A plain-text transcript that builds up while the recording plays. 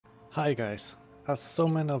Hi guys, as so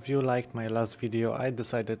many of you liked my last video, I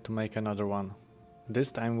decided to make another one.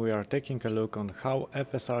 This time we are taking a look on how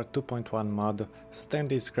FSR 2.1 mod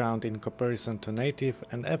stands its ground in comparison to native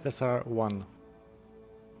and FSR 1.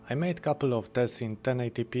 I made couple of tests in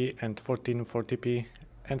 1080p and 1440p,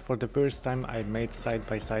 and for the first time I made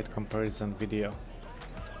side-by-side comparison video.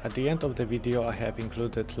 At the end of the video I have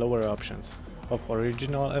included lower options of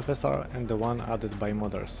original FSR and the one added by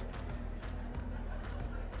modders.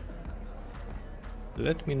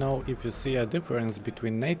 Let me know if you see a difference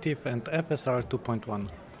between native and FSR 2.1.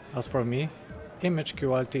 As for me, image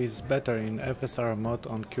quality is better in FSR mod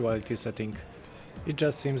on quality setting. It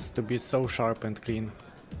just seems to be so sharp and clean.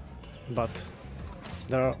 But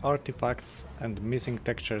there are artifacts and missing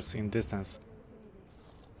textures in distance.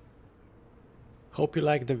 Hope you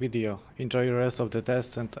liked the video, enjoy the rest of the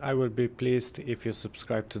test, and I will be pleased if you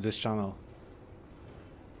subscribe to this channel.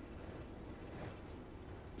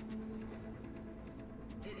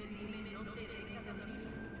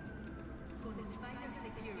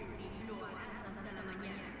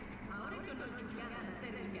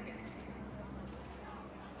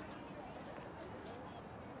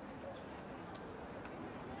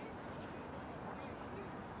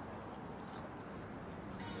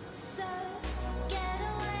 So get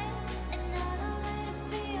away, another way to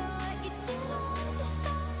feel what you did all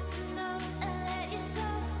yourself to know and let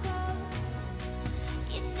yourself go.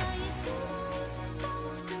 You know you do lose your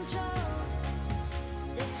self-control.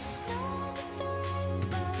 The snow under the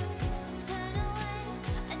rainbow. Turn away,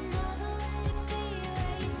 another way to be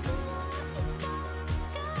where you did all yourself to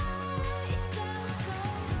go, let yourself go.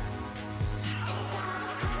 It's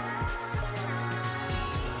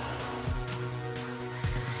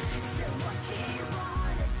like so what do you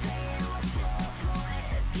wanna do? What's your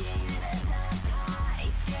point of view? There's no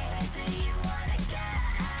point scared. Do you wanna get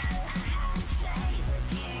a handshake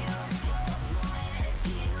with you? What's your point of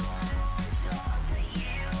view? I wanna talk with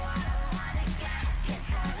you. I don't wanna get cause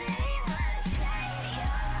I really wanna stay at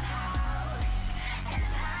your house and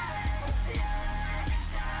have to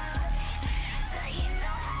suck. But you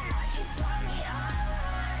know how much you put me on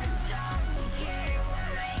and don't care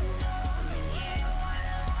when I know you. I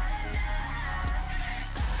don't wanna know.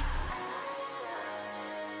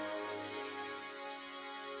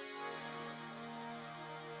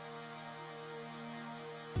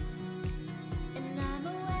 And I'm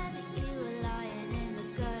aware that you were lying in the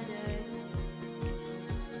gutter,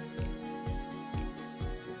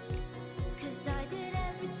 'cause I did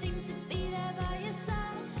everything to be there by your side.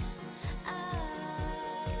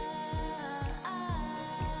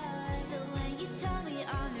 So when you tell me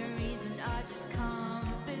I'm the reason, I just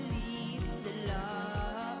can't believe the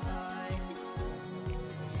lies.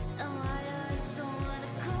 And why do I so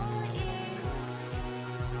wanna call you?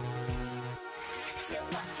 So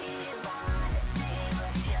what do you